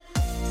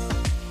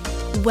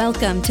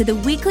Welcome to the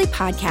weekly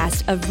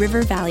podcast of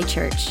River Valley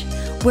Church.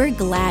 We're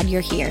glad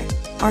you're here.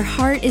 Our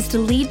heart is to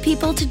lead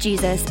people to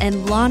Jesus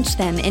and launch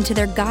them into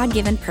their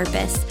God-given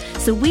purpose.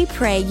 So we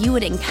pray you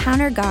would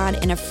encounter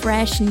God in a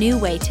fresh, new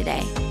way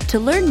today. To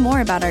learn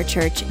more about our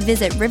church,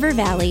 visit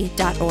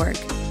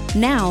rivervalley.org.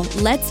 Now,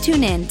 let's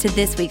tune in to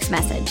this week's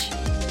message.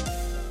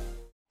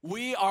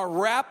 We are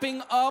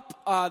wrapping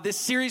up this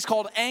series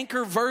called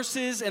Anchor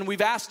Verses, and we've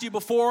asked you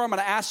before, I'm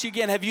going to ask you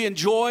again, have you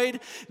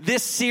enjoyed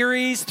this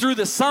series through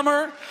the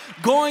summer?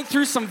 Going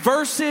through some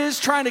verses,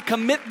 trying to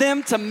commit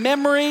them to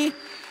memory.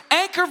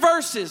 Anchor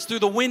verses through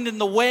the wind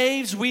and the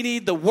waves. We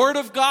need the Word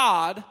of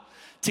God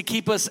to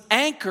keep us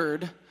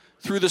anchored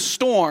through the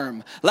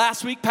storm.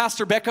 Last week,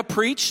 Pastor Becca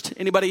preached.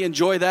 Anybody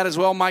enjoy that as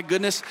well? My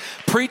goodness,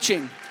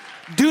 preaching.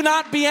 Do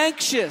not be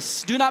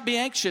anxious. Do not be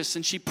anxious.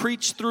 And she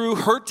preached through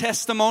her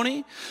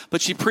testimony,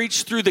 but she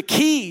preached through the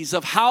keys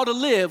of how to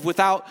live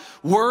without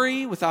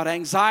worry, without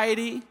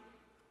anxiety,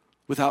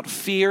 without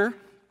fear.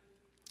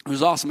 It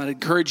was awesome. I'd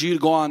encourage you to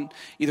go on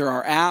either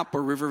our app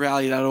or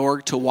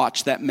rivervalley.org to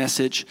watch that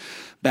message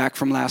back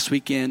from last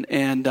weekend.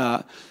 And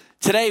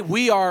today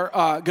we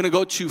are going to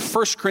go to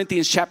 1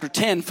 Corinthians chapter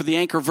 10 for the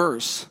anchor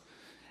verse.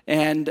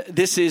 And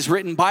this is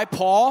written by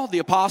Paul, the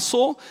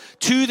apostle,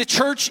 to the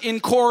church in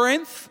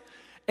Corinth.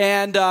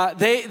 And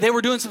they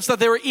were doing some stuff.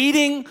 They were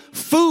eating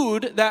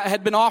food that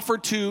had been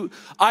offered to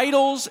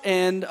idols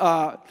and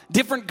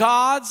different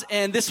gods.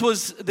 And this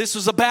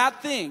was a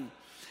bad thing.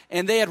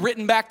 And they had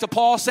written back to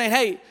Paul saying,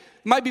 hey, it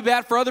might be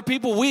bad for other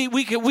people.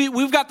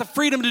 We've got the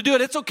freedom to do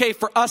it. It's okay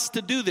for us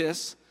to do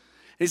this.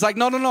 And he's like,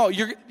 no.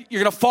 You're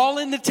going to fall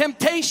into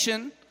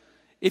temptation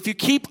if you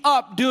keep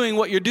up doing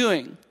what you're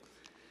doing.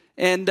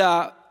 And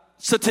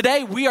so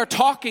today we are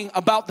talking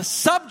about the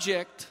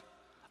subject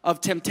of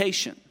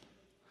temptation.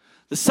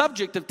 The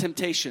subject of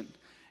temptation.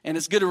 And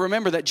it's good to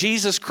remember that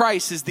Jesus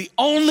Christ is the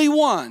only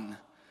one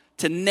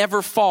to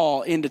never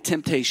fall into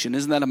temptation.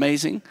 Isn't that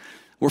amazing?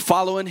 We're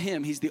following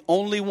him. He's the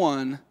only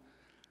one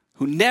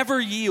who never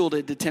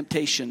yielded to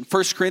temptation.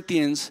 1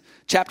 Corinthians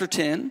chapter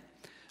 10.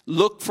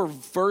 Look for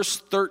verse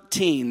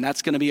 13.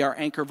 That's going to be our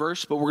anchor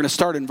verse, but we're going to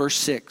start in verse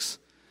 6. It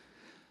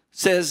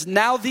says,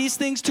 now these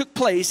things took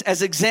place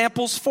as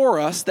examples for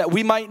us that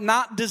we might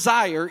not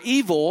desire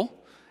evil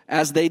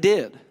as they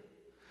did.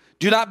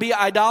 Do not be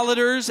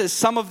idolaters as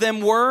some of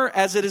them were,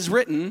 as it is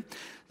written.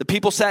 The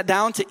people sat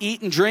down to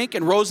eat and drink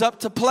and rose up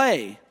to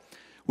play.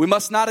 We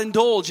must not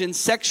indulge in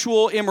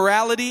sexual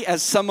immorality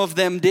as some of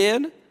them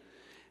did.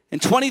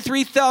 And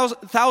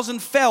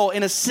 23,000 fell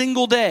in a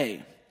single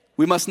day.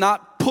 We must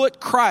not put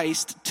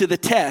Christ to the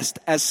test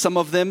as some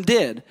of them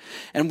did.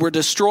 And were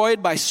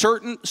destroyed by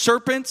certain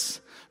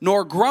serpents,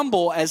 nor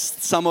grumble as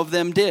some of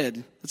them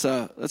did.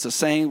 That's a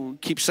saying, we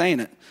keep saying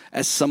it.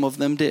 As some of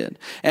them did,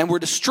 and were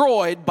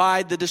destroyed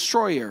by the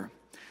destroyer.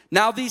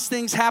 Now these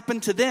things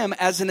happened to them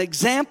as an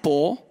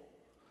example,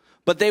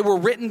 but they were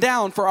written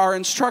down for our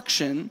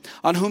instruction,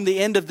 on whom the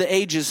end of the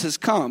ages has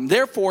come.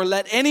 Therefore,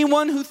 let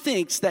anyone who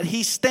thinks that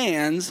he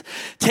stands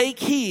take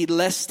heed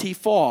lest he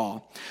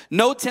fall.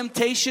 No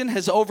temptation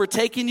has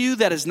overtaken you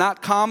that is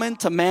not common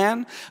to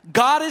man.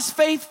 God is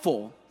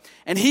faithful,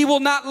 and he will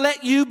not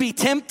let you be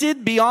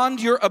tempted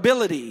beyond your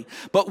ability.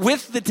 But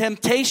with the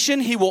temptation,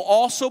 he will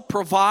also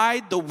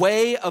provide the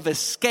way of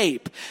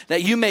escape,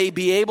 that you may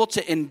be able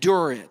to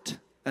endure it.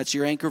 That's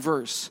your anchor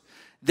verse.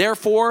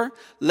 Therefore,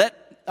 let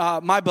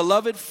my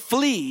beloved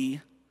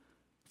flee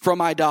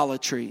from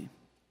idolatry.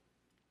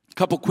 A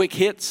couple quick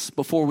hits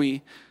before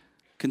we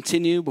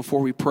continue,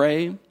 before we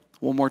pray.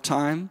 One more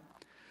time.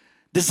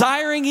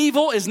 Desiring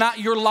evil is not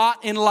your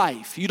lot in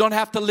life. You don't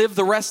have to live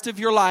the rest of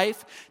your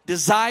life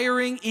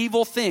desiring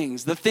evil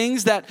things. The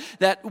things that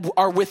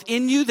are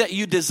within you that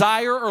you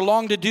desire or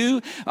long to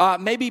do,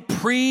 maybe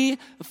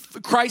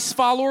pre-Christ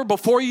follower,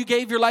 before you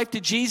gave your life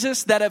to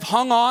Jesus, that have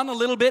hung on a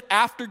little bit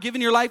after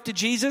giving your life to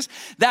Jesus,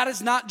 that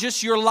is not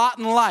just your lot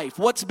in life.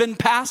 What's been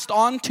passed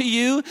on to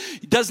you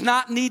does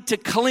not need to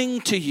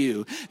cling to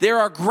you. There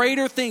are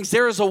greater things.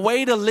 There is a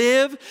way to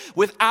live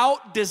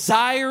without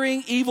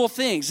desiring evil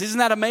things. Isn't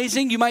that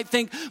amazing? You might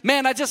think,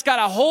 man, I just got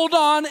to hold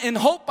on and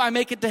hope I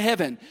make it to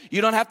heaven.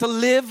 You don't have to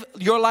live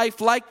your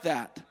life like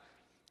that,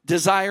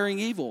 desiring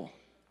evil.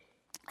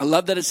 I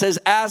love that it says,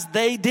 as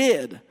they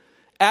did.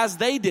 As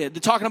they did.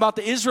 They're talking about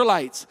the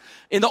Israelites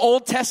in the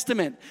Old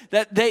Testament.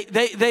 That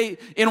they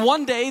in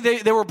one day,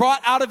 they were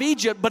brought out of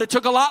Egypt, but it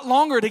took a lot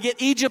longer to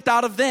get Egypt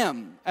out of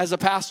them, as a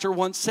pastor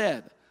once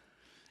said.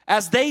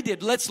 As they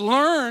did. Let's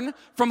learn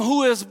from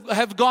who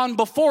have gone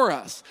before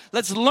us.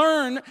 Let's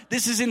learn,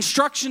 this is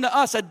instruction to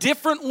us, a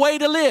different way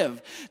to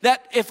live.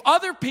 That if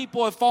other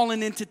people have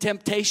fallen into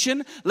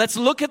temptation, let's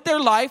look at their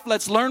life,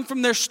 let's learn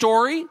from their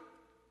story,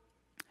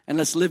 and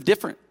let's live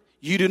different.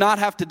 You do not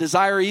have to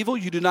desire evil.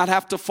 You do not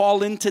have to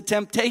fall into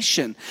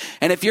temptation.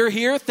 And if you're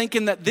here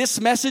thinking that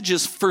this message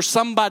is for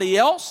somebody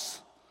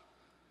else,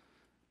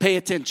 pay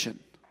attention.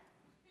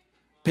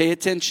 Pay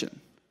attention.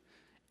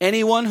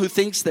 Anyone who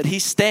thinks that he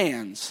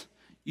stands,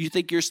 you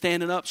think you're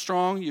standing up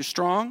strong, you're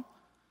strong,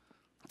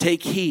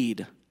 take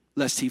heed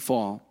lest he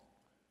fall.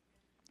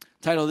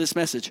 Title of this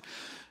message,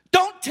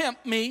 Don't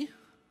Tempt Me.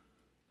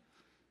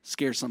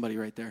 Scare somebody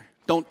right there.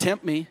 Don't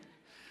tempt me.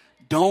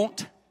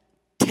 Don't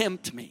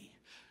tempt me.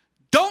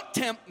 Don't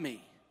tempt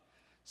me.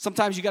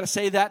 Sometimes you got to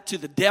say that to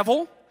the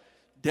devil.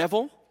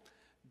 Devil,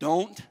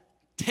 don't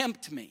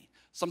tempt me.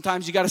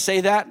 Sometimes you got to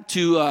say that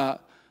to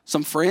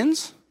some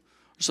friends,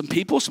 or some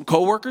people, some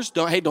coworkers.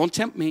 Don't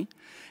tempt me.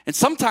 And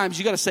sometimes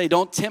you got to say,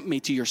 don't tempt me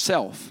to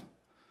yourself.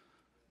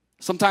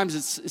 Sometimes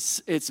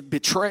it's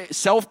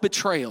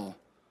self-betrayal,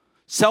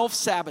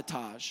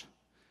 self-sabotage.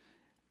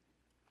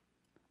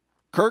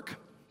 Kirk,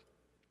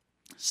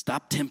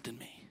 stop tempting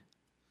me.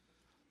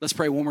 Let's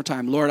pray one more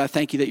time. Lord, I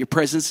thank you that your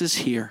presence is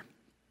here.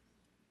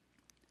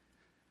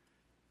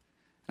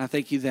 And I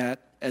thank you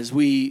that as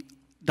we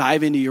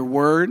dive into your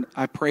word,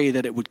 I pray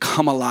that it would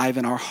come alive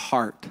in our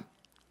heart.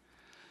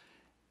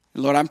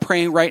 And Lord, I'm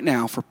praying right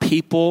now for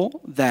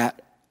people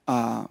that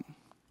are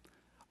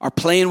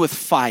playing with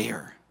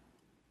fire.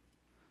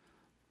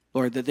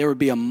 Lord, that there would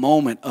be a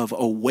moment of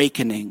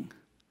awakening,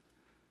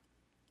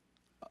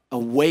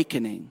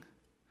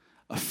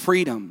 of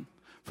freedom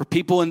for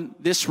people in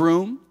this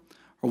room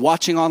or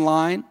watching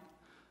online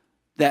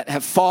that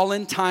have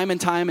fallen time and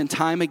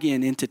time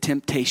again into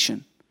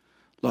temptation.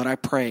 Lord, I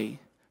pray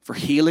for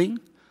healing.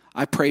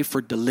 I pray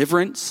for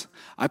deliverance.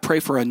 I pray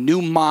for a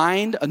new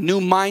mind, a new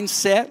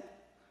mindset.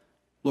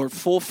 Lord,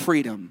 full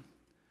freedom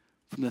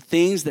from the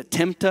things that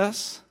tempt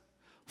us,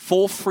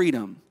 full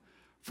freedom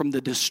from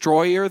the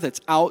destroyer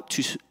that's out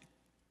to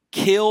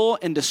kill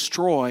and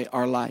destroy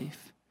our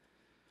life.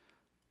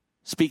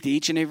 Speak to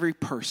each and every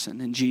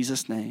person in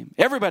Jesus' name.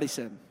 Everybody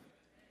said,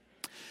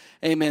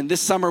 amen. This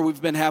summer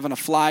we've been having a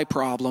fly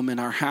problem in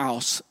our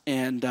house.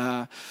 And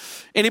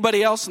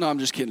anybody else? No, I'm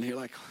just kidding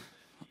here.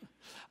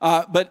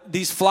 But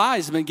these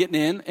flies have been getting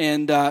in.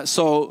 And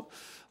so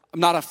I'm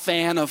not a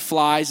fan of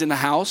flies in the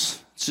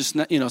house. It's just,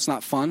 it's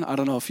not fun. I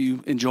don't know if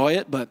you enjoy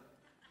it, but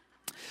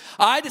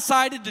I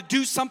decided to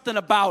do something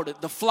about it.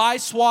 The fly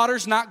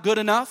swatter's not good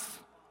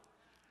enough.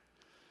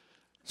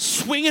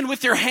 Swinging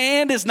with your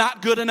hand is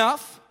not good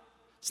enough.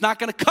 It's not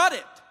going to cut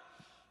it.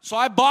 So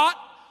I bought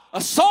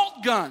a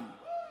salt gun.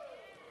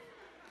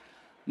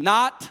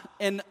 Not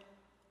an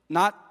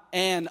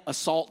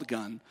assault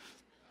gun.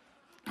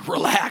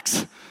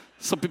 Relax.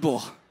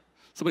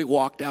 Somebody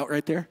walked out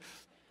right there.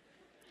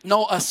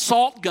 No, a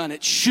salt gun.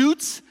 It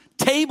shoots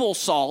table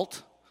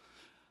salt,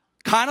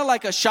 kind of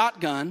like a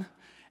shotgun,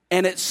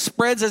 and it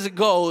spreads as it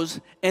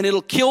goes, and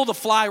it'll kill the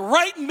fly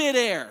right in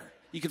midair.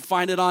 You can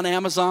find it on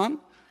Amazon.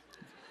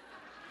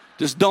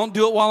 Just don't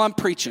do it while I'm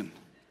preaching.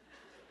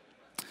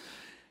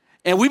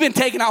 And we've been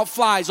taking out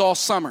flies all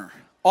summer.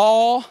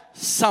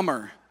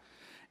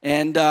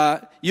 And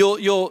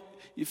you'll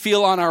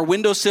feel on our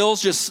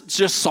windowsills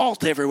just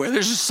salt everywhere.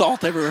 There's just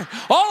salt everywhere.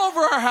 All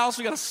over our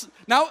house.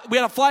 Now we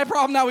had a fly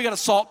problem, now we got a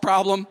salt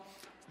problem.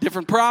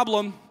 Different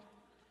problem.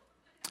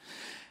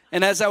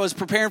 And as I was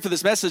preparing for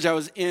this message, I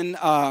was in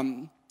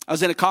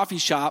a coffee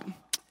shop,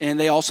 and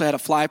they also had a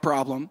fly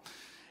problem.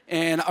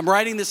 And I'm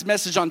writing this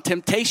message on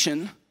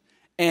temptation,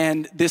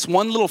 and this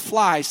one little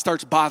fly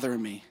starts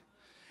bothering me.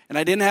 And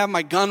I didn't have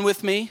my gun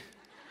with me.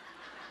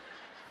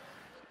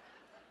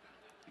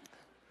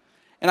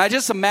 And I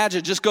just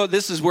imagine,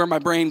 this is where my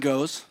brain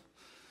goes.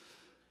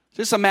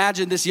 Just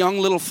imagine this young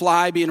little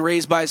fly being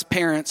raised by his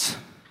parents.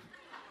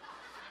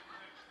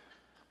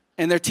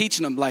 And they're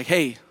teaching him, like,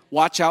 hey,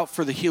 watch out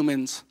for the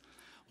humans.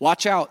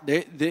 Watch out.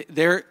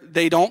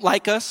 They don't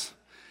like us.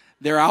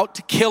 They're out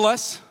to kill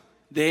us.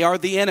 They are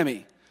the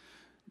enemy.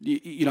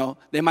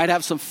 They might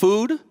have some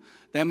food.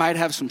 They might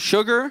have some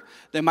sugar.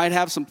 They might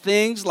have some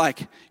things,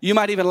 like you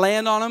might even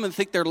land on them and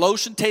think their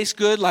lotion tastes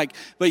good.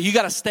 But you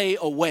got to stay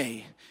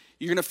away.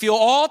 You're going to feel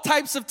all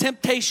types of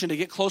temptation to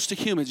get close to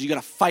humans. You got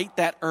to fight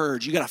that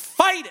urge. You got to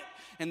fight it.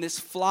 And this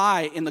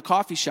fly in the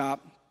coffee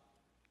shop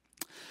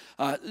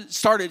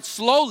started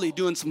slowly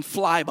doing some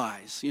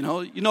flybys. You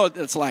know what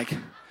it's like,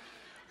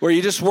 where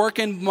you're just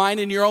working,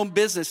 minding your own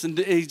business, and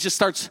he just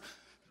starts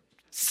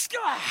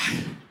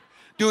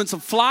doing some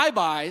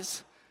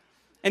flybys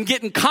and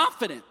getting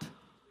confident.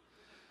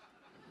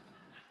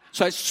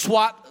 So I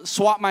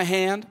swat my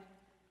hand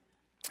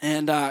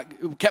and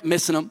kept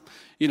missing him.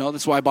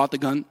 That's why I bought the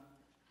gun.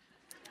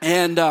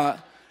 And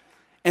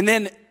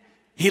then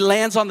he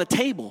lands on the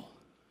table,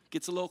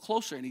 gets a little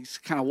closer, and he's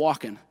kind of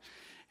walking.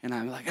 And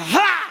I'm like,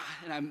 aha!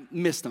 And I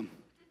missed him.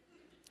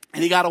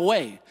 And he got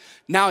away.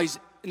 Now he's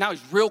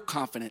real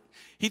confident.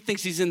 He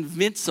thinks he's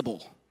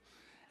invincible.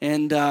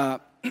 And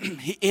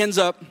he ends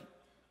up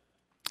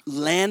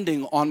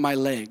landing on my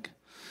leg.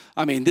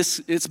 I mean,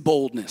 it's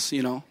boldness,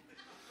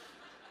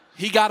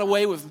 He got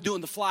away with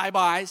doing the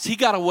flybys. He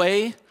got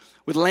away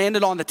with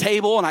landing on the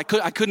table, and I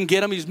couldn't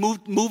get him. He was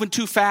moving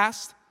too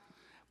fast.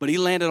 But he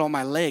landed on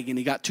my leg, and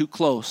he got too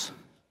close.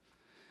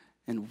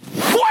 And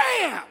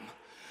wham!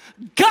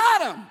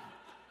 Got him!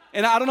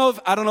 And I don't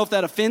know if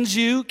that offends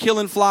you,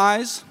 killing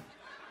flies.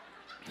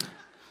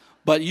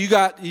 But you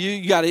got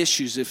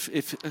issues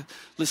if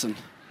listen.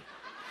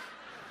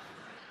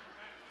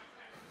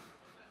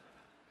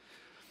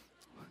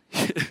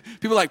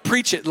 People like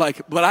preach it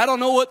like, but I don't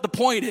know what the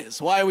point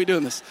is. Why are we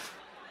doing this?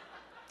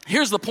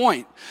 Here's the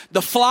point.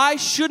 The fly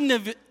shouldn't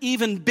have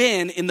even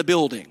been in the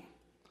building.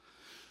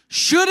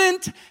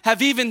 Shouldn't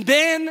have even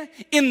been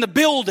in the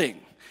building.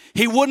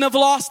 He wouldn't have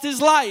lost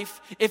his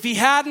life if he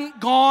hadn't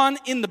gone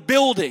in the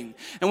building.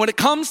 And when it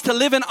comes to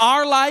living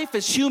our life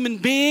as human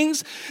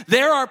beings,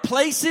 there are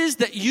places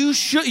that you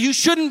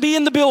shouldn't be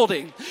in the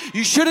building.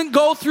 You shouldn't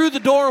go through the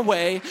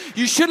doorway.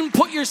 You shouldn't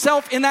put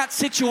yourself in that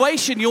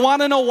situation. You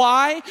want to know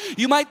why?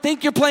 You might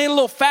think you're playing a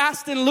little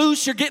fast and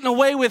loose. You're getting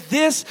away with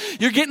this.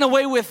 You're getting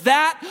away with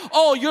that.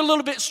 Oh, you're a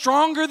little bit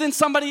stronger than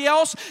somebody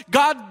else.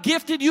 God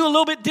gifted you a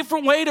little bit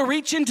different way to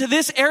reach into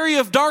this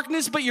area of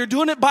darkness, but you're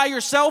doing it by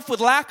yourself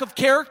with lack of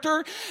character.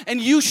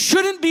 And you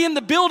shouldn't be in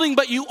the building,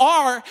 but you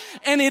are,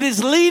 and it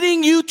is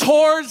leading you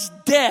towards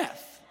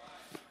death.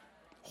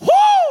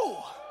 Woo!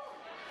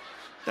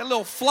 That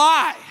little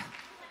fly.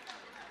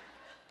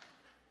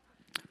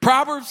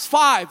 Proverbs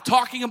 5,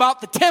 talking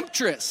about the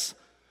temptress.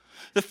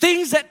 The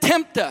things that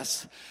tempt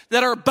us,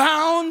 that are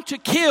bound to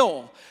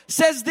kill,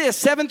 says this,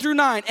 7 through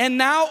 9. And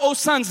now, O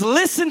sons,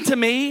 listen to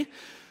me.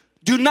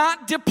 Do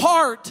not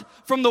depart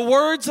from the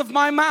words of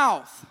my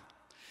mouth.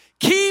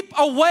 Keep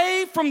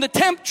away from the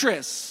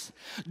temptress.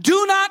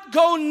 Do not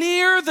go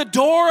near the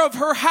door of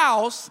her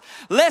house,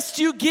 lest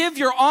you give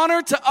your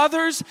honor to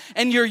others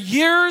and your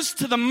years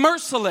to the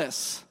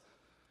merciless.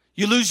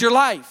 You lose your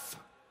life.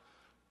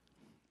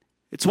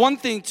 It's one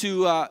thing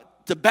to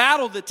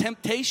battle the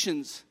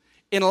temptations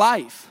in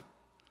life.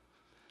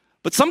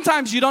 But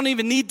sometimes you don't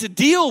even need to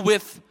deal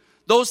with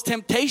those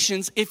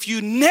temptations if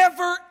you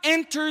never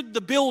entered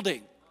the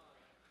building.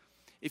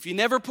 If you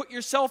never put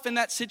yourself in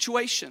that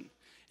situation.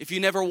 If you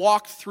never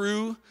walk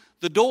through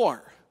the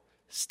door,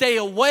 stay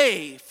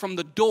away from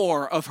the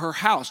door of her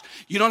house.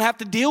 You don't have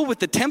to deal with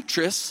the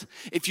temptress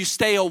if you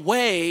stay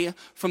away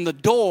from the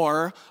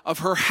door of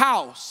her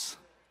house.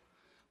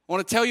 I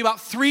want to tell you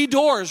about 3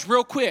 doors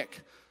real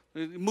quick.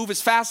 Move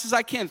as fast as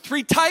I can.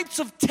 3 types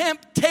of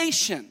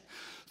temptation.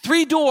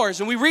 3 doors,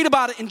 and we read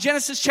about it in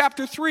Genesis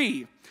chapter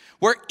 3,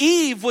 where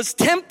Eve was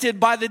tempted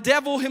by the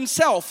devil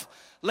himself.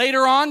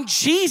 Later on,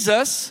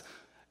 Jesus,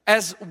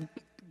 as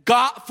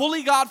God,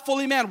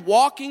 fully man,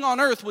 walking on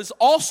earth, was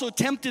also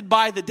tempted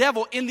by the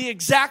devil in the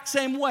exact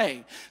same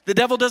way. The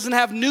devil doesn't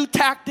have new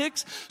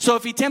tactics, so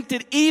if he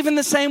tempted Eve in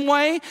the same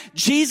way,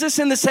 Jesus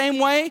in the same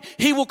way,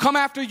 he will come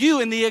after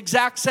you in the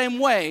exact same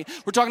way.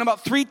 We're talking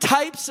about 3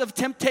 types of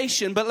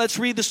temptation, but let's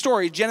read the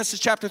story. Genesis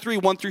chapter 3,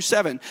 1 through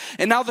 7.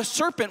 And now the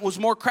serpent was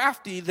more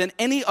crafty than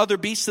any other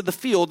beast of the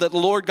field that the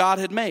Lord God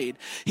had made.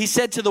 He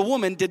said to the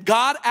woman, did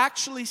God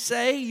actually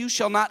say, you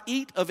shall not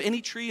eat of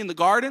any tree in the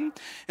garden?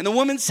 And the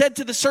woman said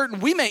to the serpent,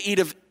 we may eat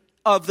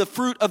of the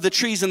fruit of the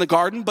trees in the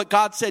garden, but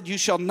God said, you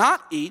shall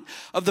not eat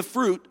of the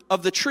fruit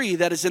of the tree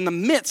that is in the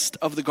midst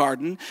of the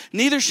garden,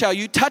 neither shall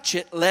you touch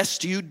it,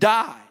 lest you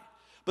die.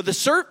 But the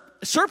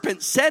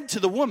serpent said to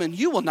the woman,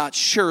 you will not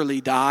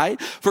surely die,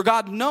 for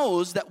God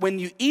knows that when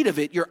you eat of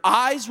it, your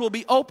eyes will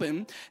be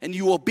open, and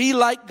you will be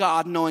like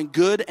God, knowing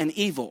good and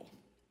evil.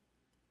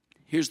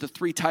 Here's the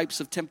 3 types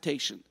of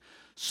temptation.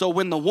 So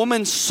when the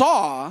woman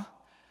saw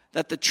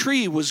that the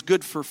tree was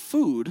good for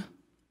food,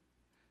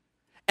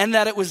 and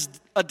that it was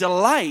a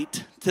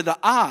delight to the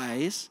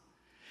eyes,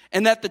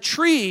 and that the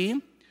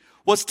tree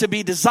was to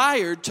be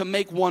desired to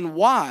make one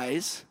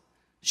wise,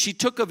 she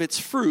took of its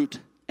fruit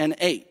and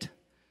ate.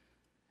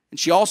 And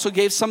she also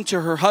gave some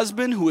to her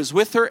husband who was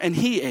with her, and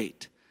he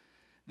ate.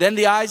 Then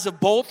the eyes of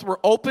both were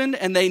opened,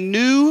 and they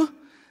knew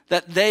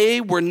that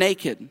they were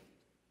naked.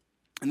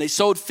 And they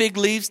sewed fig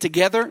leaves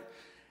together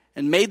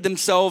and made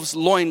themselves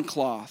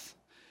loincloth.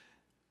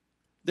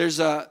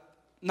 There's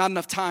not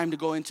enough time to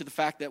go into the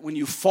fact that when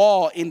you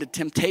fall into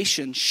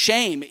temptation,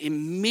 shame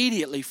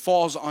immediately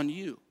falls on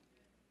you.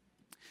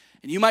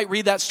 And you might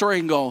read that story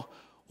and go,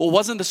 well,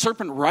 wasn't the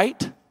serpent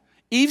right?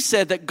 Eve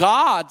said that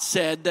God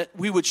said that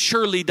we would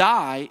surely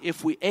die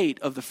if we ate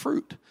of the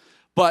fruit.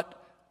 But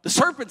the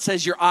serpent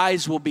says your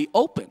eyes will be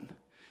open.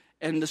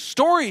 And the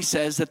story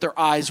says that their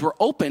eyes were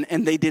open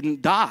and they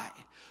didn't die.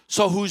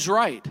 So who's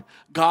right?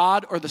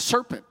 God or the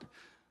serpent?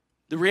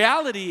 The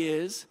reality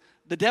is,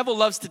 the devil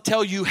loves to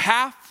tell you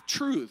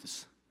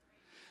half-truths,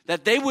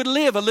 that they would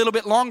live a little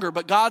bit longer,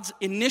 but God's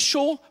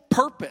initial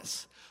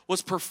purpose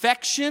was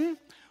perfection,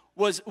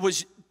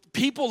 was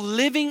people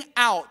living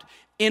out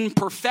in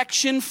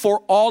perfection for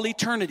all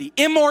eternity,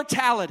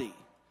 immortality,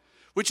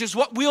 which is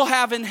what we'll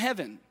have in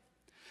heaven.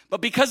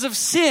 But because of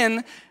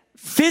sin,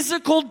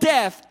 physical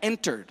death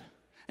entered.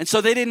 And so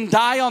they didn't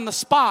die on the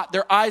spot.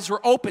 Their eyes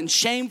were open.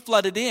 Shame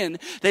flooded in.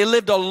 They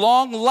lived a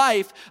long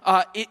life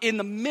in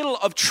the middle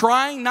of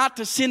trying not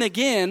to sin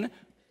again,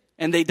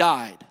 and they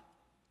died.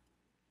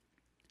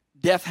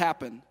 Death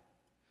happened.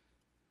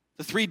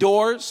 The 3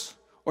 doors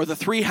or the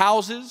 3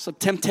 houses of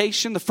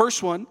temptation. The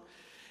first one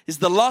is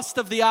the lust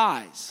of the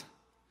eyes.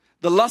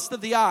 The lust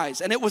of the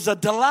eyes. And it was a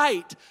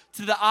delight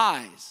to the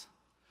eyes.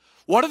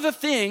 What are the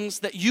things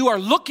that you are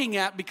looking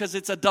at because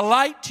it's a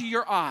delight to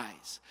your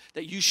eyes?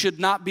 that you should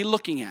not be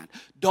looking at.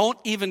 Don't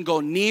even go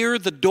near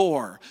the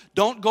door.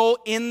 Don't go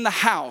in the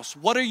house.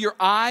 What are your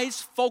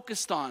eyes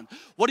focused on?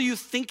 What are you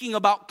thinking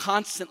about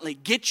constantly?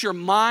 Get your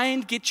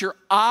mind, get your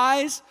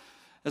eyes,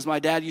 as my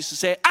dad used to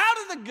say, out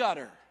of the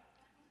gutter.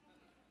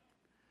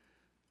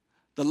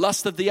 The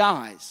lust of the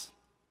eyes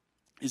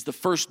is the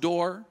first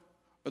door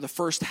or the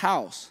first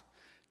house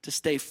to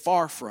stay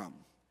far from.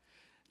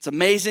 It's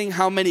amazing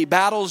how many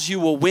battles you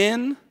will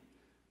win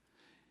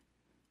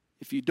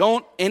if you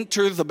don't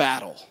enter the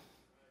battle.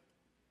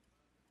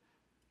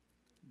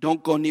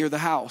 Don't go near the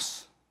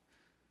house.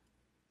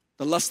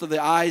 The lust of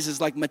the eyes is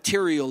like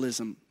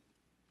materialism.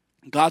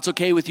 God's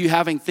okay with you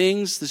having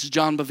things. This is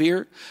John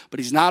Bevere.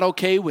 But he's not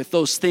okay with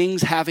those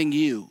things having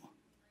you.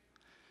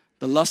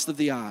 The lust of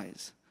the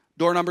eyes.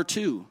 Door number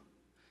 2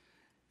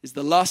 is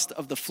the lust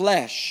of the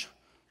flesh.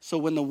 So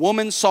when the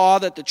woman saw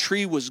that the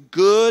tree was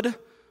good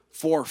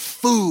for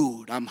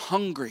food, I'm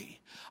hungry.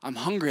 I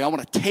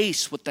want to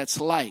taste what that's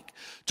like.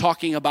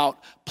 Talking about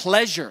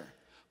pleasure.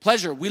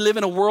 Pleasure. We live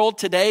in a world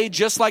today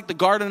just like the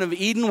Garden of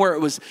Eden where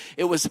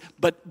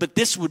but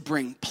this would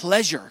bring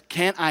pleasure.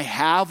 Can't I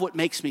have what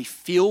makes me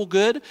feel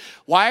good?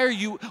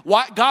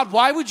 God,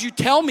 why would you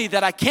tell me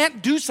that I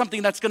can't do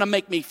something that's going to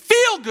make me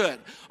feel good?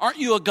 Aren't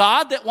you a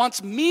God that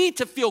wants me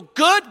to feel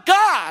good?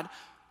 God,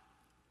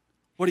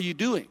 what are you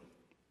doing?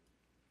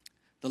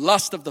 The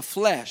lust of the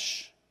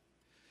flesh.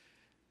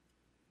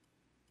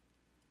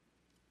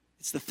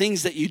 It's the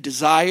things that you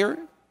desire,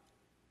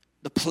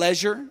 the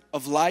pleasure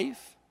of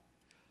life.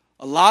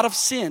 A lot of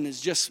sin is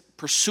just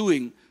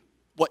pursuing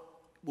what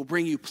will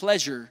bring you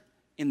pleasure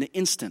in the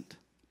instant.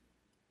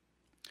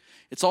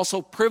 It's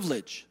also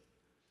privilege.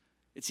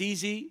 It's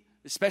easy,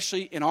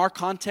 especially in our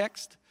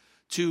context,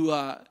 to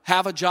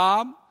have a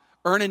job,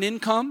 earn an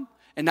income,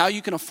 and now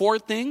you can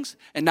afford things,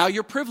 and now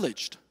you're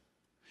privileged.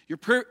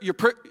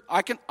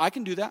 I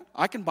can do that.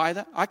 I can buy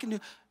that.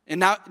 And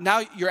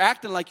now you're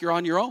acting like you're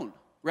on your own,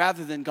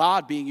 rather than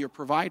God being your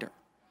provider.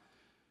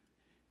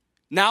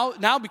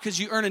 Now because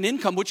you earn an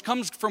income, which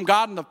comes from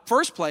God in the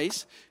first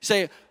place, you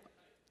say,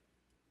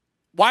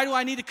 why do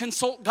I need to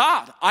consult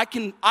God? I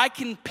can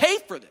pay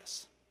for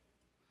this.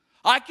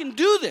 I can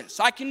do this.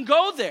 I can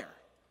go there.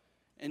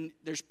 And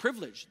there's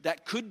privilege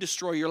that could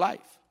destroy your life.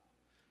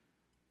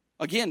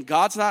 Again,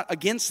 God's not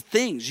against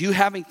things, you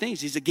having things.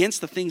 He's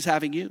against the things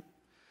having you.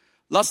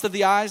 Lust of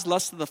the eyes,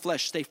 lust of the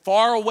flesh. Stay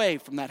far away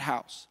from that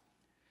house.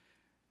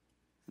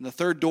 And the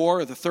third door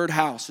or the third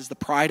house is the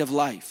pride of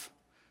life.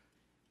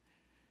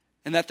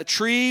 And that the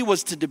tree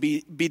was to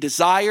be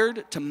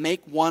desired to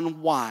make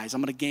one wise.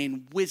 I'm going to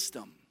gain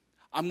wisdom.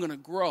 I'm going to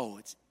grow.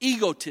 It's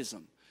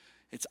egotism.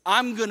 It's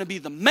I'm going to be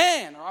the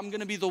man or I'm going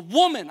to be the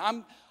woman.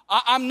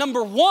 I'm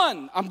number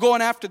one. I'm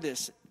going after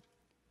this.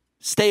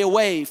 Stay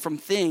away from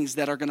things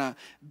that are going to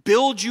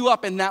build you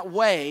up in that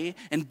way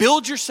and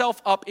build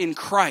yourself up in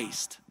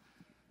Christ.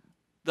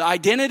 The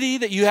identity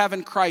that you have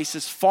in Christ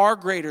is far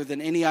greater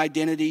than any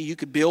identity you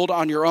could build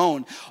on your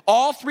own.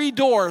 All three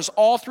doors,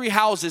 all three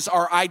houses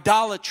are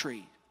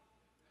idolatry,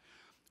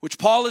 which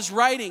Paul is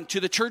writing to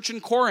the church in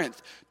Corinth.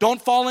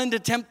 Don't fall into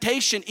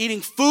temptation,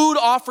 eating food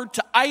offered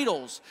to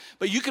idols,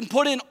 but you can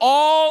put in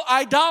all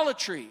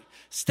idolatry.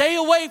 Stay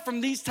away from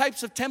these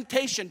types of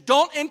temptation.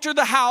 Don't enter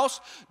the house.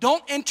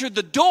 Don't enter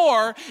the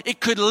door. It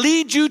could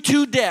lead you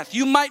to death.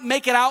 You might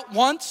make it out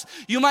once.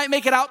 You might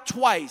make it out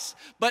twice,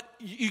 but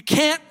you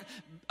can't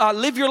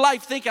live your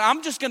life thinking,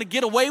 I'm just going to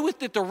get away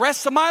with it the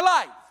rest of my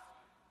life.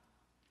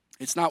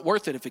 It's not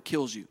worth it if it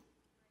kills you.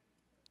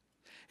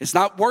 It's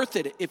not worth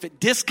it if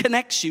it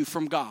disconnects you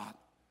from God.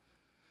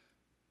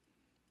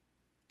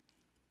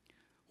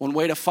 One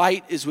way to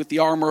fight is with the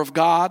armor of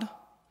God.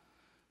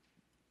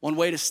 One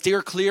way to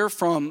steer clear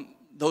from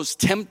those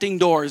tempting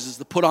doors is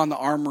to put on the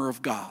armor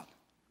of God.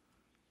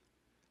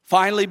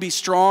 Finally, be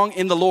strong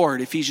in the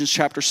Lord, Ephesians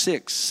chapter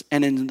 6,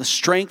 and in the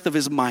strength of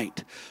his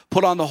might.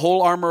 Put on the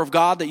whole armor of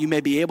God that you may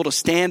be able to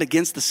stand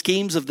against the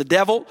schemes of the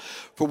devil.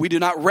 For we do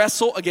not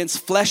wrestle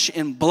against flesh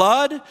and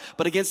blood,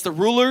 but against the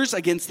rulers,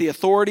 against the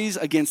authorities,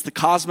 against the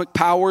cosmic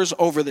powers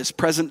over this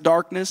present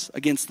darkness,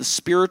 against the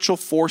spiritual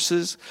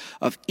forces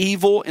of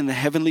evil in the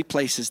heavenly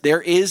places.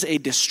 There is a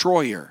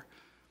destroyer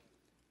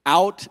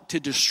out to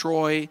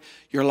destroy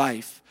your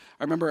life.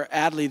 I remember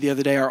Adley the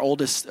other day, our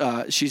oldest,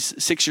 she's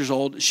 6 years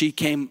old. She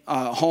came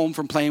home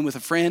from playing with a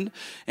friend,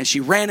 and she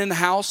ran in the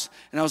house.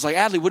 And I was like,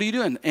 Adley, what are you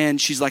doing? And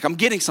she's like, I'm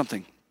getting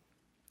something.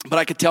 But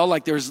I could tell,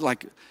 like, there's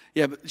like,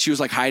 but she was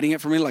like hiding it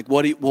from me. Like,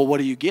 what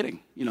are you getting?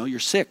 You know, you're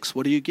 6.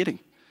 What are you getting?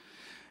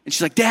 And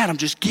she's like, Dad, I'm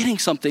just getting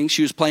something.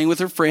 She was playing with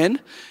her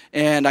friend,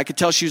 and I could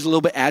tell she was a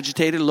little bit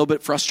agitated, a little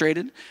bit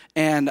frustrated.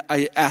 And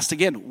I asked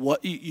again,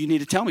 what you need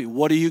to tell me.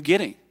 What are you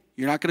getting?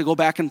 You're not going to go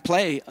back and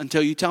play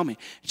until you tell me.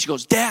 And she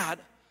goes, Dad,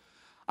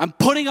 I'm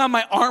putting on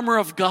my armor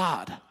of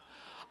God.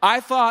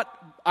 I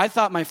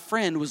thought my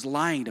friend was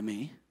lying to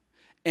me,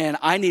 and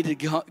I needed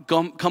to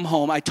come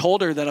home. I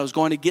told her that I was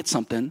going to get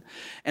something,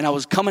 and I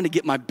was coming to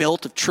get my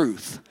belt of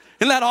truth.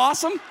 Isn't that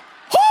awesome?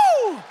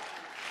 Woo!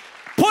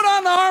 Put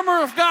on the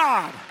armor of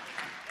God.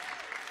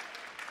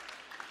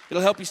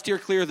 It'll help you steer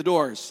clear of the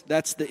doors.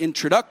 That's the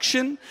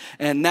introduction.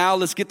 And now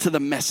let's get to the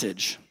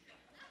message.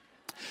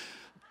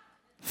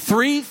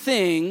 Three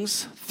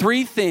things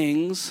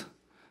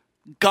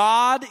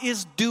God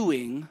is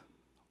doing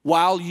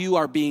while you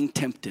are being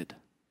tempted.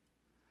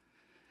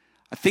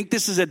 I think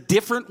this is a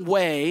different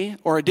way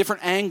or a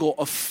different angle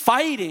of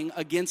fighting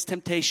against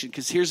temptation.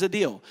 Because here's the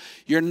deal.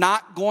 You're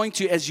not going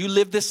to, as you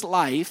live this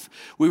life,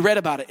 we read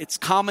about it. It's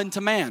common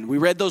to man. We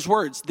read those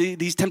words.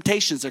 These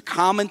temptations are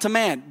common to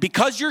man.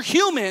 Because you're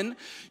human,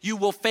 you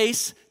will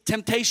face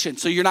temptation.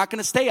 So you're not going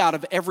to stay out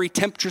of every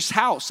temptress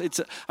house.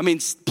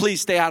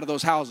 Please stay out of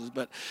those houses.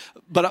 But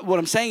what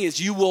I'm saying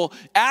is you will,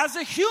 as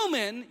a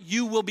human,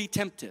 you will be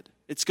tempted.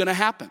 It's going to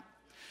happen.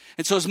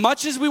 And so as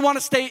much as we want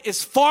to stay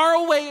as far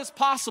away as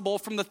possible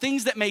from the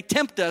things that may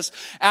tempt us,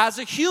 as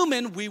a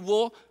human, we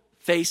will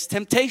face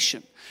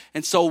temptation.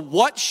 And so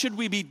what should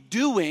we be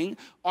doing?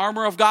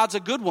 Armor of God's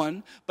a good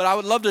one, but I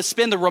would love to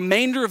spend the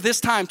remainder of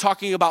this time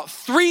talking about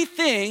three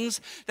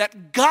things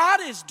that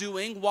God is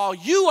doing while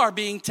you are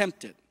being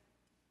tempted.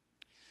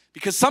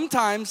 Because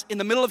sometimes in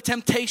the middle of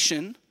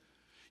temptation,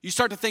 you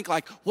start to think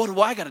like, what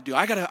do I got to do?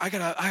 I gotta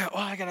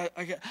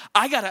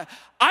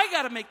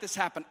make this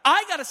happen.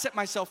 I got to set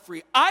myself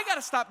free. I got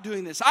to stop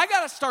doing this. I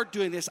got to start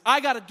doing this. I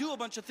got to do a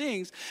bunch of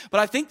things.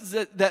 But I think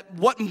that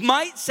what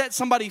might set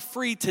somebody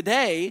free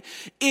today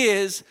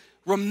is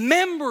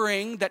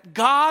remembering that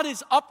God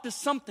is up to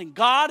something.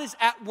 God is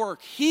at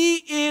work.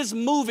 He is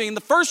moving.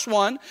 The first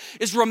one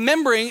is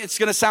remembering. It's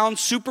going to sound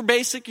super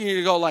basic. You're going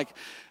to go like,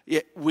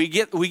 yeah, we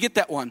get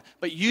that one.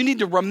 But you need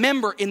to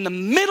remember in the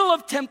middle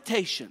of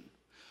temptation,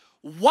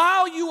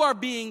 while you are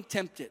being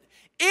tempted,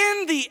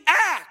 in the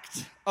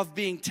act of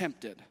being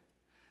tempted,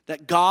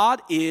 that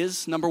God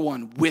is, number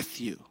one,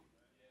 with you.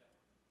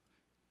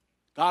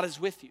 God is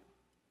with you.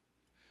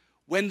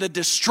 When the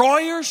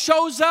destroyer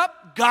shows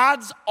up,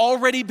 God's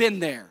already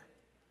been there.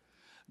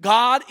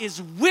 God is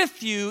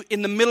with you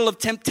in the middle of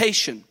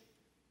temptation.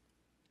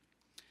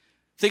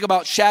 Think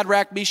about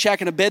Shadrach, Meshach,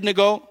 and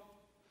Abednego.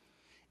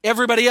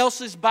 Everybody else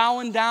is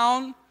bowing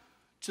down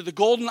to the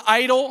golden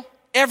idol.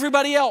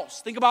 Everybody else.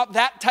 Think about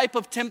that type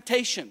of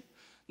temptation.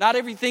 Not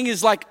everything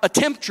is like a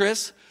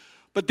temptress,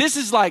 but this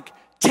is like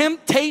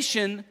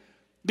temptation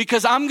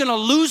because I'm going to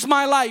lose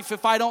my life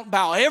if I don't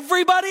bow.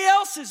 Everybody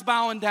else is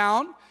bowing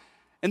down,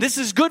 and this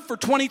is good for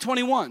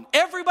 2021.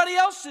 Everybody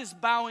else is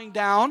bowing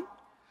down.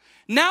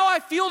 Now I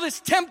feel this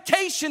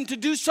temptation to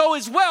do so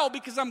as well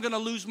because I'm going to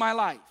lose my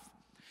life.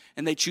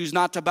 And they choose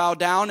not to bow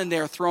down, and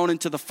they're thrown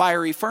into the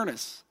fiery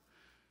furnace.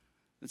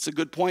 It's a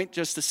good point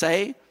just to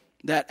say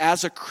that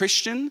as a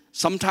Christian,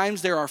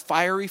 sometimes there are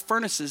fiery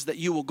furnaces that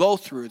you will go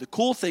through. The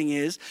cool thing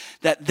is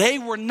that they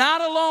were not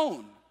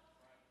alone,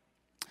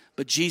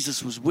 but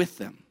Jesus was with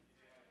them.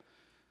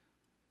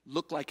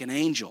 Looked like an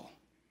angel.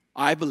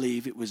 I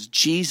believe it was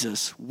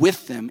Jesus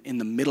with them in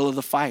the middle of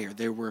the fire.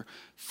 There were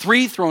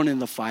 3 thrown in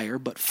the fire,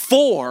 but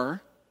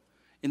 4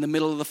 in the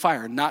middle of the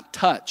fire, not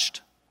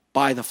touched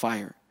by the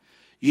fire.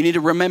 You need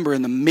to remember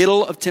in the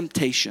middle of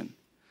temptation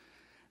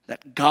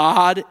that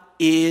God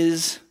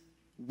is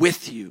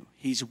with you.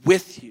 He's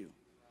with you.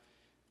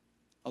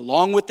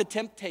 Along with the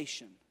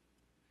temptation,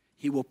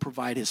 He will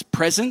provide His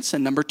presence.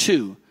 And number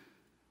 2,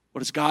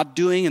 what is God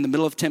doing in the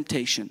middle of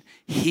temptation?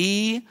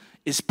 He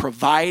is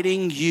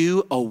providing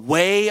you a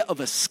way of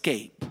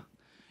escape.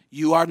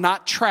 You are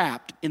not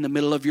trapped in the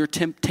middle of your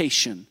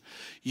temptation.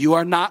 You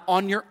are not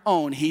on your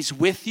own. He's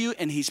with you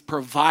and He's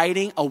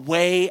providing a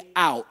way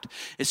out.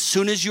 As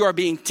soon as you are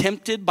being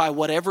tempted by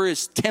whatever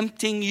is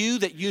tempting you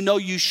that you know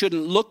you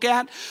shouldn't look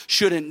at,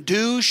 shouldn't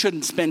do,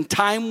 shouldn't spend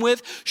time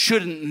with,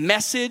 shouldn't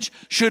message,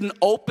 shouldn't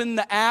open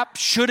the app,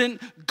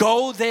 shouldn't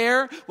go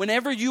there.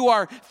 Whenever you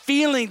are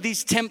feeling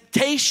these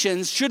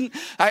temptations,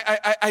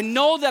 I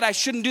know that I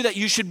shouldn't do that.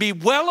 You should be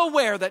well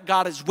aware that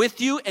God is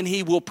with you and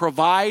He will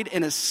provide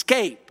an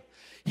escape.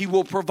 He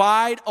will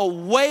provide a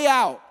way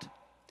out.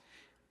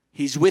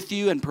 He's with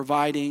you and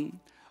providing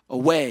a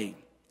way.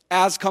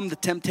 As come the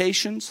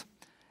temptations,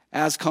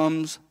 as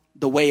comes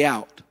the way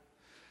out.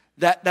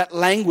 That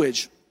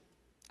language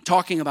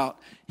talking about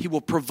He will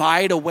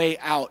provide a way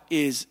out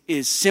is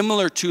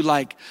similar to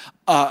like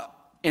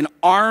an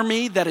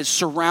army that is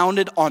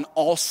surrounded on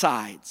all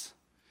sides.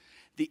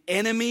 The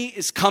enemy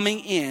is coming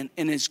in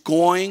and is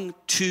going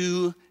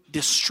to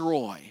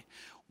destroy.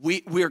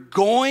 We're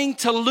going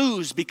to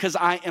lose because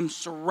I am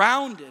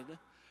surrounded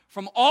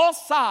from all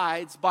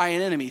sides by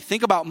an enemy.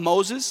 Think about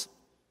Moses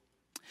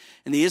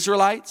and the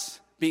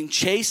Israelites being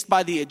chased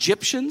by the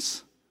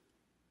Egyptians,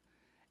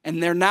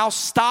 and they're now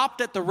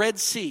stopped at the Red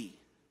Sea.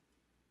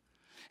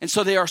 And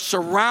so they are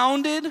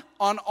surrounded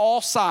on all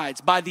sides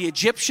by the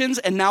Egyptians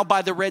and now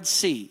by the Red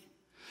Sea.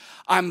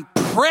 I'm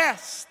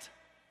pressed.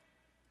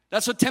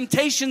 That's what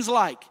temptation's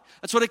like.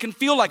 That's what it can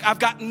feel like.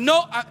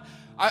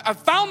 I've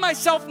found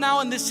myself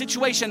now in this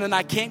situation and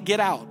I can't get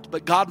out.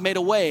 But God made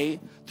a way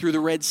through the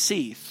Red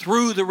Sea.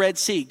 Through the Red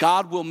Sea,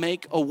 God will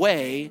make a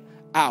way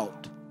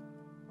out.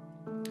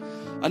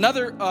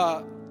 Another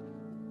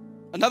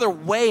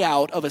way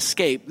out of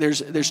escape.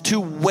 There's 2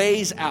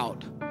 ways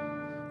out.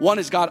 One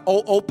is God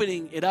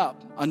opening it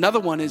up. Another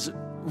one is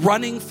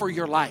running for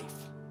your life.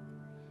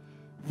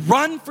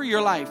 Run for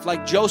your life,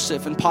 like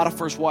Joseph and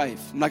Potiphar's wife.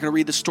 I'm not going to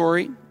read the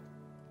story.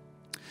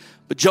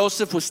 But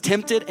Joseph was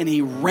tempted and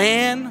he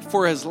ran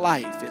for his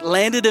life. It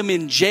landed him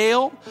in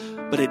jail,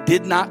 but it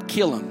did not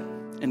kill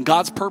him. And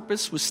God's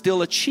purpose was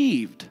still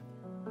achieved.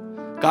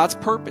 God's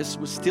purpose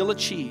was still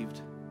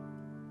achieved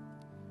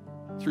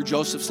through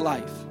Joseph's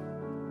life.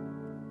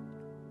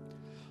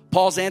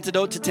 Paul's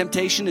antidote to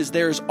temptation is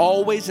there is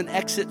always an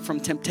exit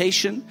from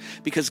temptation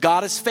because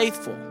God is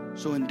faithful.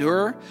 So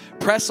endure,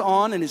 press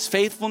on in his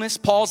faithfulness.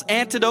 Paul's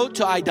antidote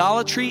to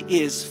idolatry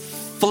is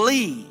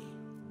flee.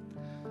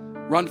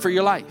 Run for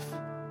your life.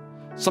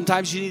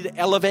 Sometimes you need to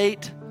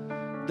elevate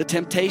the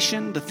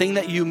temptation, the thing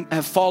that you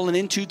have fallen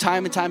into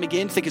time and time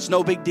again. Think it's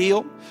no big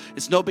deal.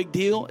 It's no big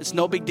deal. It's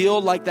no big deal.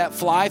 Like that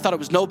fly, thought it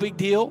was no big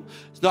deal.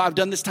 No, I've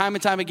done this time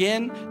and time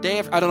again. Day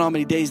after, I don't know how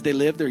many days they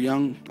live. They're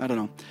young. I don't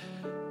know.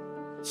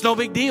 It's no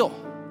big deal.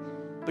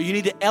 But you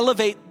need to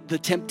elevate the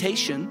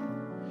temptation.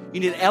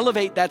 You need to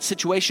elevate that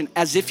situation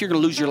as if you're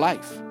going to lose your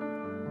life.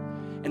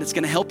 And it's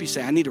going to help you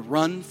say, I need to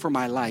run for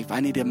my life.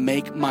 I need to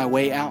make my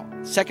way out.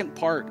 Second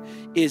part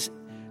is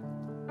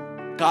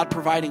God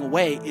providing a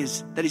way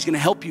is that he's going to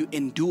help you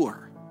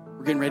endure.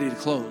 We're getting ready to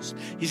close.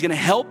 He's going to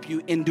help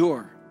you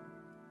endure.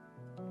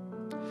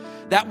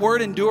 That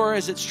word endure,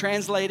 as it's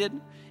translated,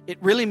 it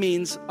really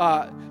means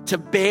to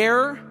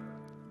bear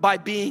by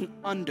being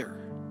under.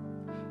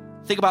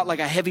 Think about like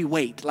a heavy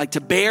weight, like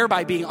to bear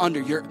by being under.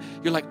 You're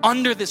like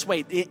under this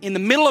weight. In the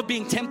middle of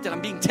being tempted,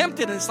 I'm being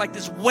tempted and it's like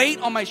this weight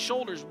on my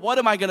shoulders. What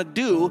am I going to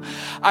do?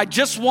 I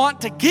just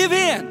want to give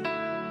in.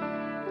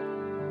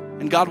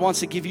 And God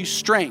wants to give you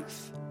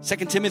strength. 2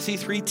 Timothy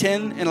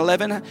 3:10 and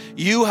 11.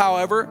 You,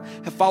 however,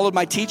 have followed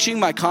my teaching,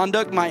 my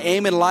conduct, my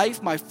aim in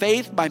life, my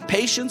faith, my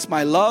patience,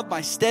 my love, my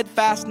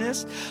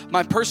steadfastness,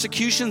 my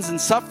persecutions and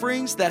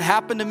sufferings that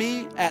happened to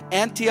me at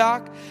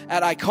Antioch,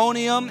 at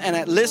Iconium, and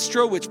at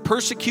Lystra, which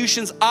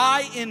persecutions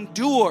I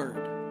endured.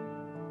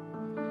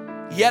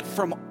 Yet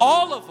from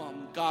all of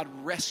them, God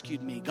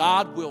rescued me.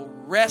 God will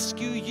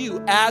rescue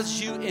you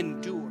as you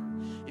endure.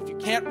 If you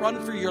can't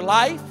run for your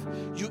life,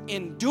 you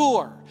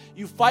endure.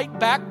 You fight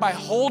back by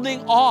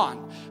holding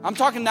on. I'm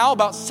talking now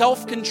about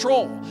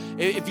self-control.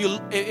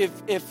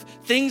 If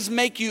things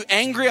make you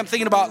angry, I'm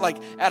thinking about like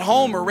at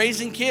home or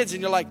raising kids,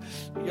 and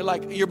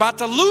you're about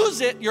to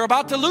lose it. You're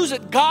about to lose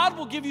it. God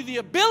will give you the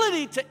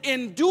ability to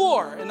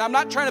endure. And I'm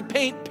not trying to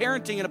paint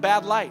parenting in a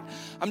bad light.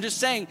 I'm just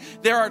saying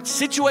there are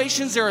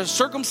situations, there are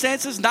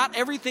circumstances. Not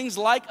everything's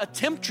like a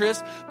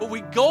temptress, but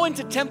we go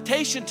into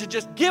temptation to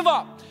just give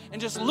up. And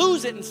just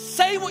lose it and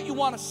say what you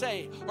want to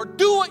say or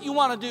do what you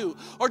want to do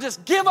or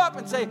just give up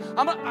and say,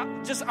 I'm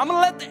gonna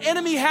let the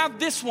enemy have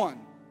this one.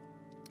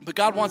 But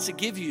God wants to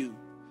give you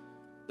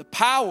the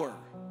power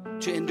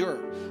to endure.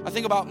 I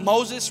think about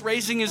Moses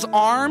raising his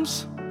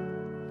arms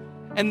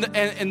and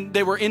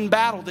they were in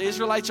battle. The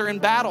Israelites are in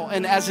battle.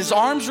 And as his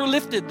arms were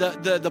lifted,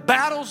 the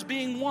battle's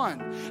being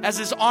won. As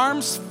his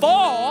arms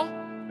fall,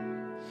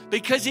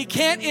 because he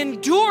can't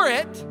endure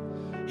it,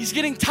 he's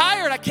getting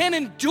tired. I can't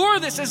endure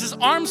this. As his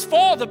arms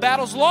fall, the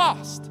battle's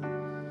lost.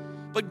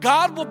 But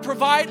God will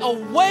provide a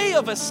way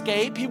of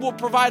escape. He will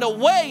provide a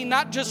way,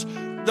 not just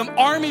the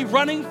army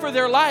running for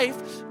their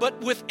life, but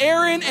with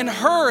Aaron and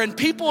Hur and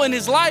people in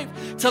his life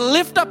to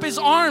lift up his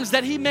arms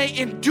that he may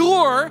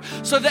endure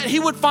so that he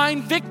would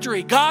find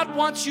victory. God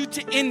wants you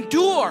to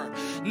endure,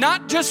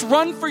 not just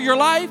run for your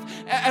life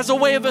as a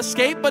way of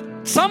escape, but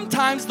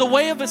sometimes the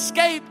way of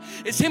escape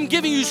is him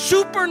giving you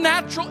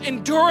supernatural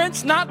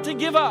endurance not to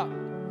give up.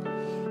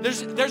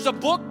 There's a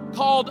book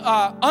called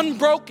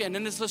Unbroken,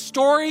 and it's the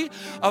story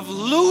of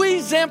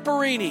Louis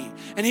Zamperini,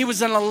 and he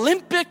was an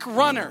Olympic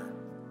runner.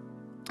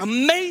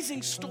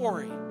 Amazing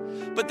story.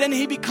 But then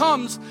he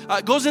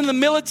goes in the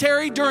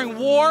military during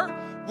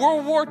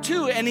World War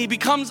II, and he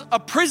becomes a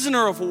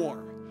prisoner of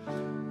war.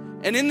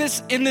 And in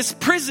this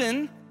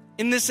prison,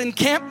 in this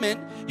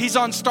encampment, he's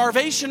on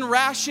starvation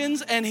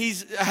rations, and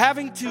he's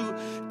having to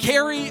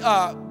carry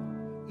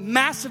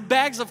massive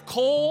bags of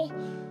coal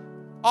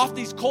off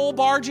these coal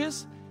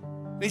barges.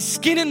 He's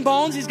skin and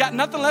bones. He's got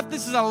nothing left.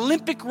 This is an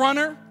Olympic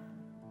runner.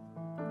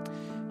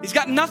 He's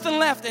got nothing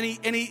left, and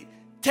he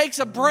takes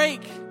a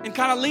break and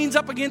kind of leans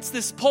up against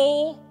this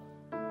pole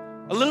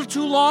a little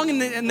too long,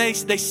 and they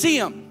see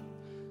him.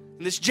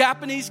 And this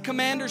Japanese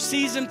commander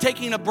sees him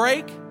taking a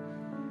break.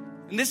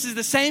 And this is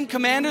the same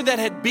commander that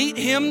had beat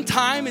him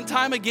time and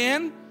time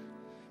again,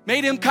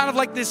 made him kind of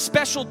like this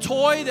special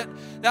toy that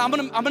I'm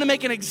gonna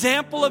make an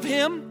example of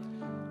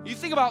him. You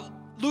think about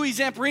Louis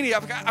Zamperini.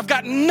 I've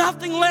got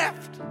nothing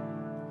left.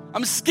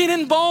 I'm skin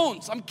and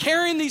bones. I'm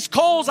carrying these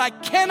coals. I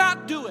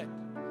cannot do it.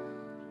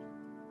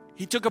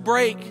 He took a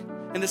break,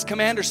 and this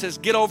commander says,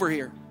 get over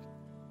here.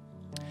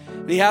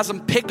 And he has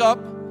him pick up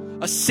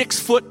a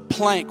 6-foot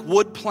plank,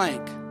 wood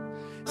plank.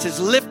 He says,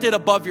 lift it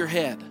above your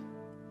head.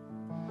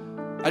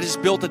 I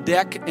just built a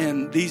deck,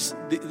 and these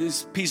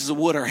pieces of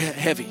wood are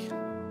heavy.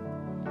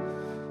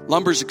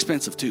 Lumber's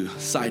expensive too,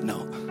 side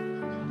note.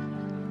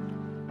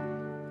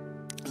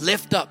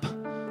 Lift up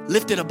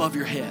lift it above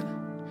your head.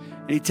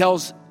 And he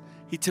tells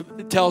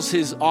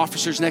his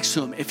officers next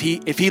to him, if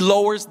he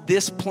lowers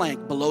this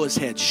plank below his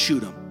head,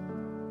 shoot him.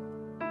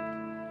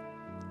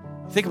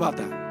 Think about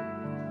that.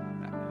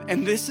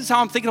 And this is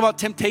how I'm thinking about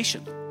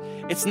temptation.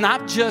 It's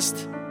not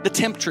just the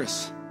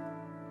temptress.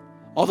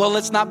 Although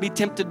let's not be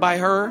tempted by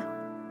her,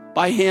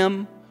 by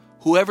him,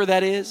 whoever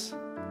that is,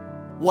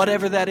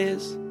 whatever that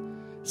is.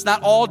 It's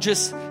not all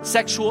just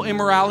sexual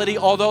immorality,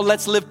 although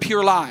let's live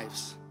pure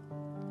lives.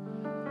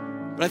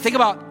 But I think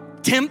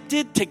about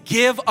tempted to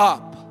give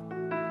up.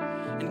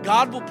 And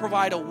God will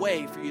provide a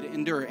way for you to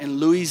endure. And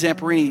Louis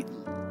Zamperini,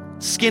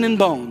 skin and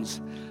bones,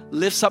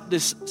 lifts up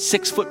this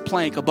 6-foot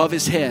plank above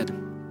his head.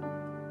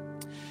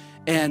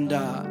 And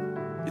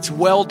it's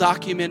well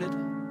documented.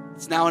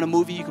 It's now in a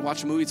movie. You can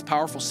watch the movie. It's a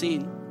powerful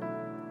scene.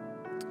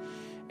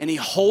 And he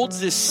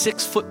holds this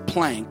 6-foot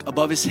plank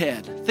above his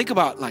head. Think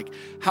about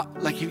how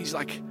he's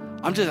like,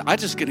 I'm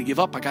just gonna give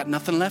up. I got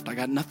nothing left. I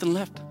got nothing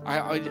left.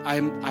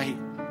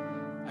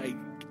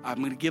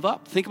 I'm gonna give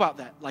up. Think about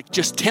that. Like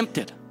just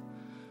tempted.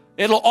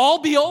 It'll all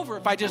be over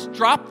if I just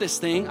drop this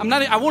thing.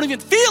 I won't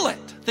even feel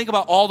it. Think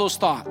about all those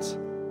thoughts.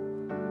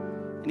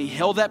 And he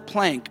held that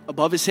plank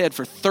above his head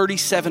for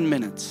 37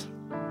 minutes.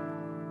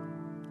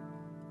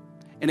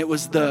 And it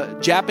was the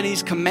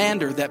Japanese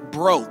commander that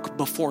broke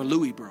before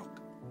Louis broke.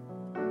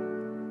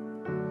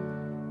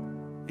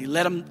 He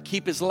let him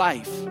keep his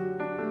life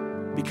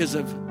because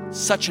of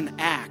such an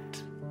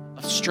act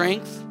of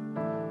strength,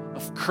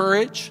 of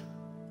courage.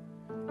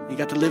 He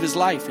got to live his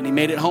life and he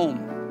made it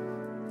home.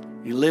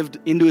 He lived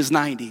into his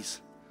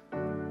 90s.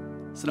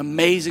 It's an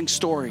amazing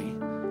story.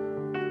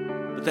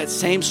 But that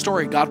same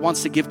story God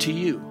wants to give to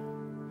you.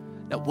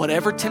 That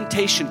whatever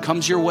temptation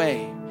comes your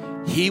way,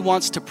 He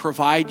wants to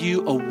provide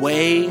you a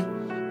way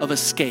of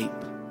escape.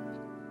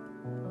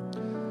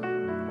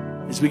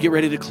 As we get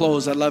ready to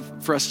close, I'd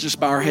love for us to just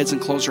bow our heads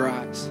and close our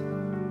eyes.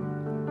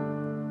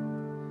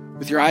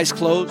 With your eyes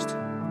closed,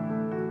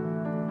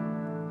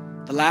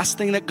 the last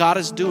thing that God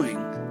is doing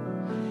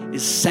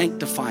is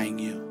sanctifying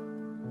you.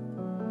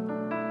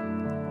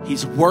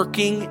 He's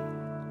working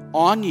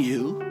on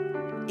you,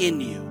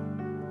 in you.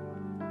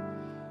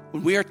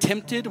 When we are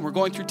tempted and we're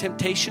going through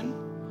temptation,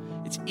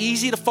 it's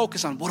easy to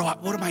focus on what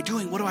am I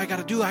doing? What do I got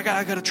to do? I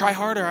got to try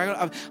harder.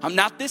 I'm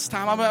not this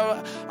time.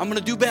 I'm going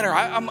to do better.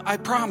 I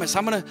promise.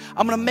 I'm going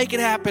to make it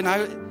happen.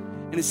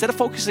 And instead of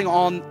focusing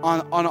on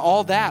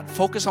all that,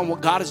 focus on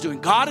what God is doing.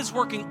 God is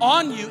working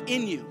on you,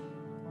 in you.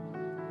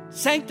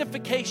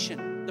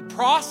 Sanctification, the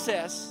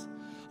process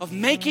of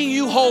making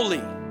you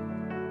holy.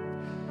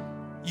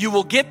 You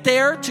will get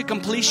there to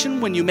completion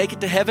when you make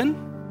it to heaven.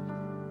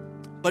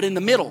 But in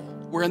the middle,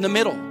 we're in the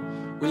middle.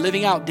 We're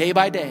living out day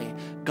by day.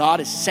 God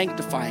is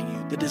sanctifying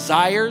you. The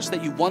desires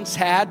that you once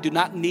had do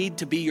not need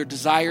to be your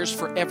desires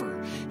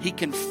forever. He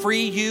can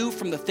free you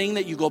from the thing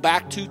that you go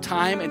back to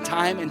time and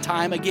time and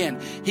time again.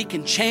 He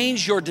can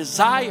change your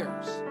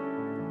desires.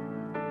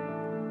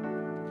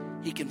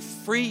 He can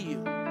free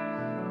you.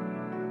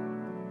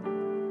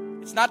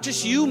 It's not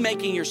just you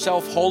making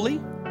yourself holy.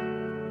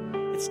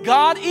 It's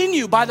God in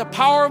you by the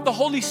power of the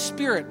Holy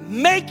Spirit,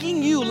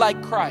 making you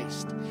like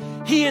Christ.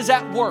 He is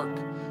at work.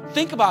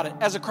 Think about it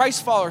as a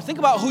Christ follower. Think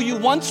about who you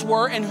once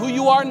were and who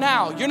you are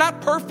now. You're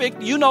not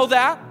perfect, you know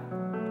that.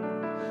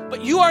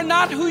 But you are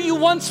not who you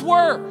once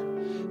were.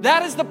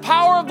 That is the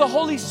power of the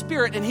Holy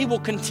Spirit, and He will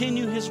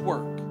continue His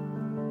work.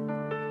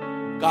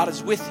 God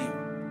is with you.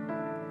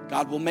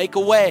 God will make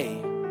a way.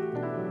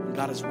 And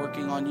God is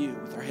working on you.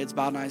 With our heads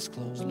bowed and eyes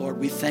closed. Lord,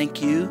 we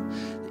thank you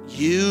that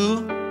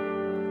you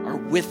are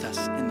with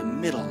us in the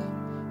middle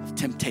of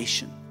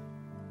temptation.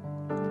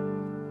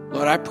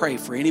 Lord, I pray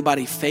for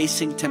anybody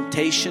facing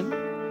temptation.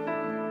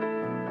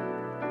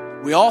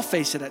 We all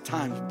face it at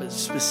times, but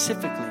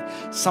specifically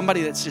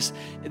somebody that's just,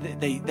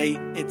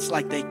 it's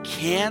like they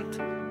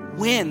can't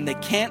win. They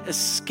can't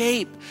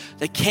escape.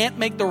 They can't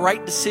make the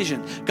right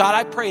decision. God,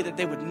 I pray that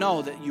they would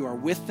know that you are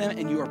with them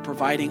and you are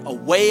providing a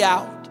way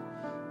out,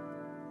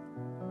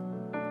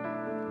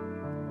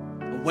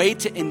 a way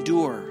to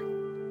endure.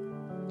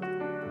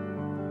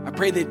 I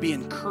pray they'd be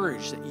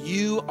encouraged that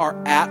you are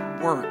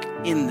at work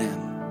in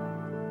them.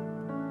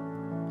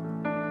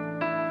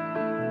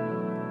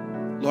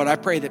 Lord, I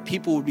pray that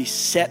people would be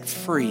set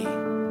free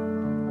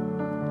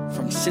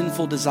from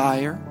sinful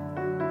desire,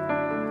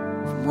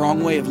 from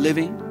wrong way of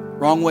living,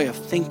 wrong way of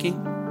thinking.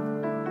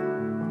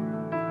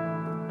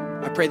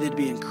 I pray they'd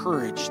be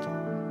encouraged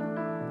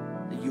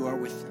that you are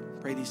with them.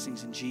 I pray these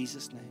things in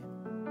Jesus' name.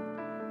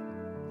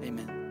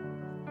 Amen.